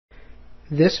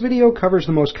This video covers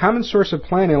the most common source of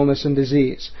plant illness and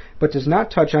disease, but does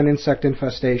not touch on insect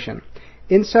infestation.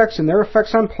 Insects and their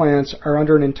effects on plants are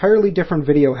under an entirely different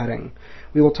video heading.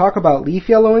 We will talk about leaf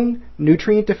yellowing,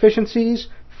 nutrient deficiencies,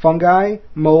 fungi,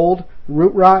 mold,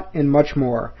 root rot, and much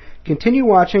more. Continue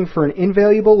watching for an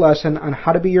invaluable lesson on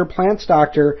how to be your plant's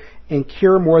doctor and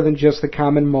cure more than just the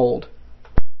common mold.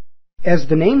 As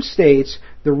the name states,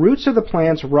 the roots of the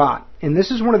plants rot, and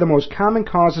this is one of the most common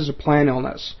causes of plant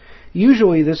illness.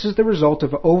 Usually this is the result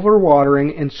of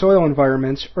overwatering in soil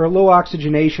environments or low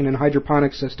oxygenation in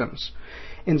hydroponic systems.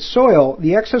 In soil,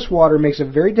 the excess water makes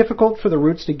it very difficult for the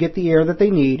roots to get the air that they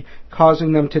need,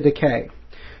 causing them to decay.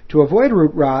 To avoid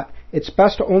root rot, it's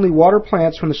best to only water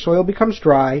plants when the soil becomes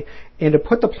dry and to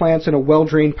put the plants in a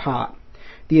well-drained pot.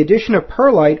 The addition of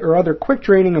perlite or other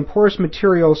quick-draining and porous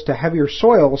materials to heavier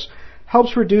soils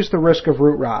helps reduce the risk of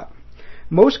root rot.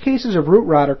 Most cases of root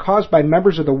rot are caused by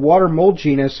members of the water mold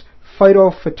genus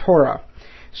Phytophthora,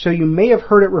 so you may have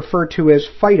heard it referred to as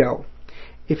phyto.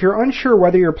 If you're unsure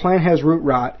whether your plant has root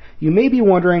rot, you may be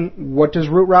wondering, what does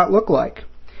root rot look like?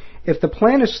 If the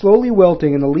plant is slowly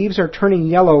wilting and the leaves are turning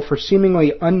yellow for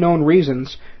seemingly unknown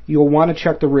reasons, you will want to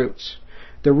check the roots.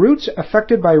 The roots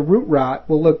affected by root rot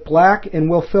will look black and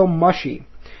will feel mushy.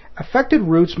 Affected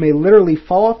roots may literally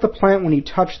fall off the plant when you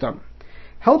touch them.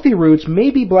 Healthy roots may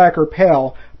be black or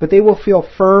pale, but they will feel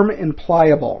firm and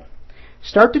pliable.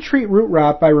 Start to treat root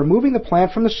rot by removing the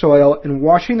plant from the soil and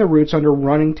washing the roots under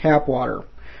running tap water.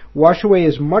 Wash away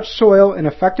as much soil and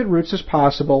affected roots as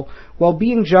possible while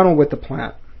being gentle with the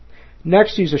plant.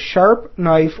 Next, use a sharp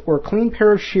knife or clean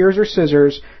pair of shears or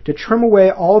scissors to trim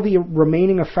away all the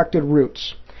remaining affected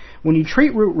roots. When you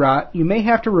treat root rot, you may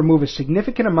have to remove a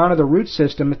significant amount of the root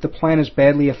system if the plant is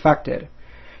badly affected.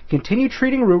 Continue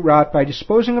treating root rot by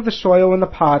disposing of the soil in the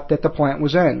pot that the plant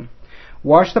was in.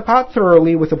 Wash the pot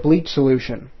thoroughly with a bleach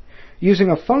solution.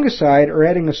 Using a fungicide or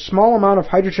adding a small amount of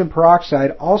hydrogen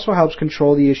peroxide also helps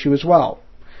control the issue as well.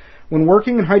 When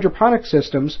working in hydroponic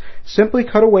systems, simply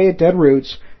cut away at dead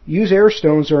roots, use air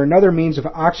stones or another means of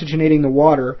oxygenating the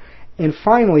water, and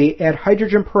finally add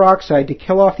hydrogen peroxide to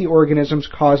kill off the organisms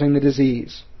causing the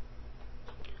disease.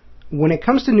 When it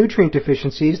comes to nutrient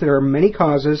deficiencies, there are many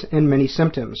causes and many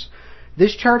symptoms.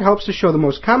 This chart helps to show the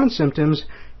most common symptoms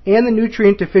and the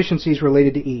nutrient deficiencies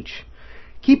related to each.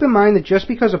 Keep in mind that just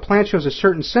because a plant shows a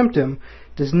certain symptom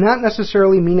does not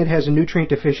necessarily mean it has a nutrient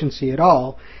deficiency at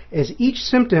all, as each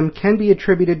symptom can be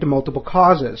attributed to multiple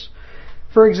causes.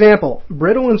 For example,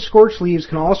 brittle and scorched leaves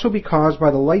can also be caused by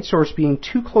the light source being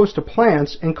too close to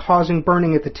plants and causing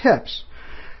burning at the tips.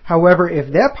 However,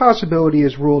 if that possibility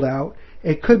is ruled out,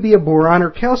 it could be a boron or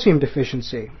calcium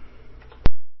deficiency.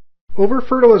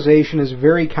 Overfertilization is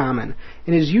very common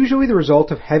and is usually the result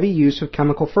of heavy use of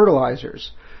chemical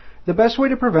fertilizers. The best way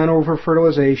to prevent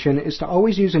overfertilization is to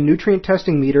always use a nutrient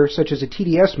testing meter such as a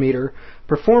TDS meter,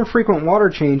 perform frequent water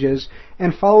changes,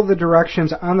 and follow the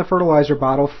directions on the fertilizer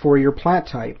bottle for your plant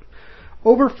type.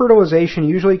 Overfertilization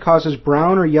usually causes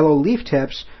brown or yellow leaf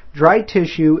tips, dried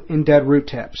tissue, and dead root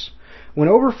tips. When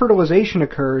overfertilization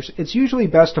occurs, it's usually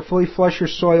best to fully flush your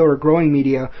soil or growing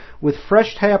media with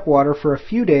fresh tap water for a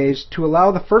few days to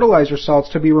allow the fertilizer salts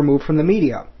to be removed from the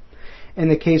media. In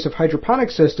the case of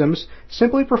hydroponic systems,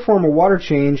 simply perform a water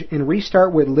change and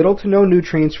restart with little to no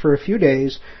nutrients for a few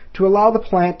days to allow the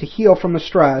plant to heal from the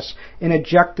stress and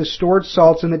eject the stored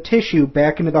salts in the tissue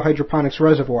back into the hydroponics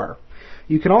reservoir.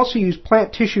 You can also use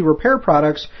plant tissue repair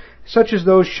products such as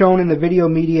those shown in the video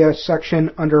media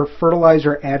section under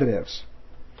fertilizer additives.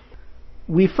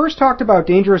 We first talked about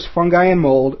dangerous fungi and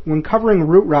mold when covering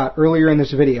root rot earlier in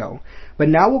this video, but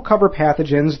now we'll cover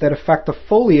pathogens that affect the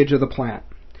foliage of the plant.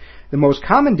 The most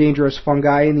common dangerous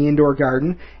fungi in the indoor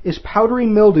garden is powdery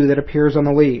mildew that appears on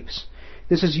the leaves.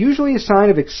 This is usually a sign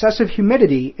of excessive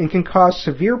humidity and can cause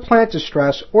severe plant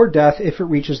distress or death if it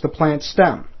reaches the plant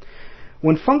stem.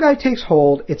 When fungi takes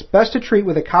hold, it's best to treat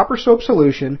with a copper soap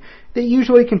solution that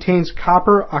usually contains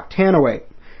copper octanoate.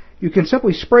 You can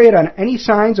simply spray it on any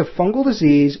signs of fungal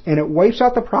disease and it wipes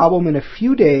out the problem in a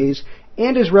few days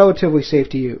and is relatively safe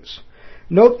to use.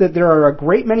 Note that there are a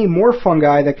great many more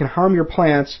fungi that can harm your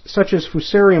plants, such as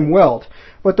Fusarium wilt,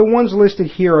 but the ones listed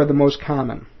here are the most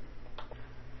common.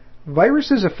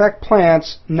 Viruses affect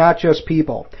plants, not just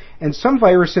people, and some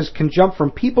viruses can jump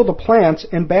from people to plants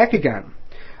and back again.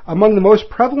 Among the most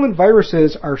prevalent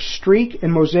viruses are streak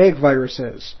and mosaic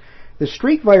viruses. The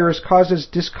streak virus causes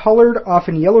discolored,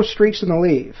 often yellow streaks in the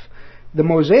leaf. The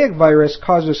mosaic virus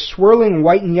causes swirling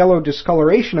white and yellow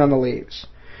discoloration on the leaves.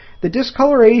 The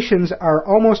discolorations are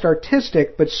almost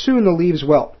artistic, but soon the leaves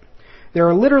wilt. There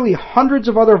are literally hundreds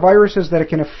of other viruses that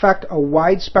can affect a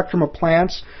wide spectrum of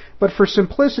plants, but for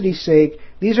simplicity's sake,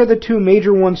 these are the two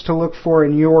major ones to look for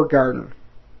in your garden.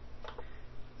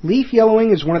 Leaf yellowing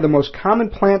is one of the most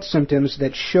common plant symptoms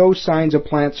that show signs of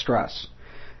plant stress.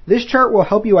 This chart will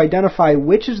help you identify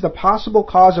which is the possible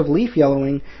cause of leaf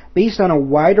yellowing based on a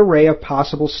wide array of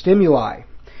possible stimuli.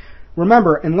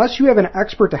 Remember, unless you have an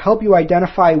expert to help you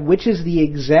identify which is the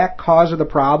exact cause of the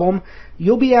problem,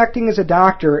 you'll be acting as a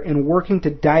doctor and working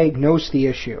to diagnose the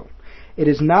issue. It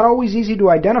is not always easy to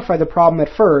identify the problem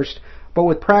at first, but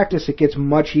with practice it gets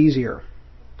much easier.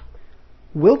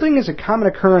 Wilting is a common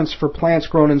occurrence for plants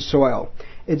grown in soil.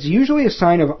 It's usually a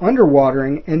sign of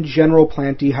underwatering and general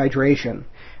plant dehydration.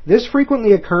 This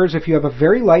frequently occurs if you have a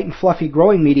very light and fluffy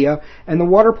growing media and the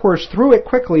water pours through it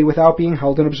quickly without being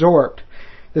held and absorbed.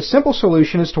 The simple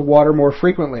solution is to water more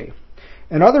frequently.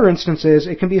 In other instances,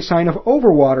 it can be a sign of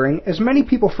overwatering, as many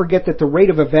people forget that the rate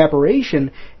of evaporation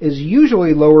is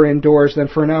usually lower indoors than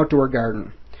for an outdoor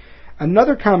garden.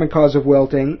 Another common cause of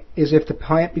wilting is if the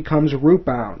plant becomes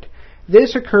root-bound.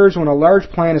 This occurs when a large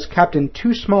plant is kept in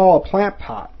too small a plant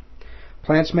pot.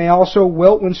 Plants may also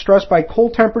wilt when stressed by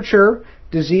cold temperature,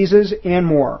 diseases, and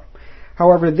more.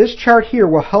 However, this chart here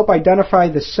will help identify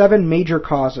the 7 major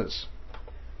causes.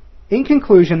 In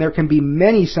conclusion, there can be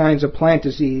many signs of plant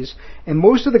disease, and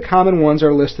most of the common ones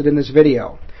are listed in this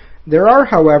video. There are,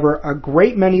 however, a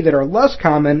great many that are less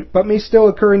common, but may still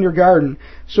occur in your garden,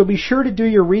 so be sure to do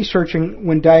your researching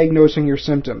when diagnosing your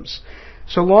symptoms.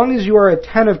 So long as you are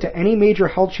attentive to any major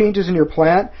health changes in your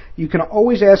plant, you can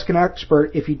always ask an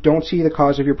expert if you don't see the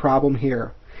cause of your problem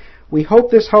here. We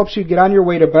hope this helps you get on your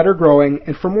way to better growing,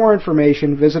 and for more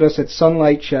information, visit us at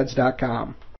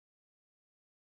sunlightsheds.com.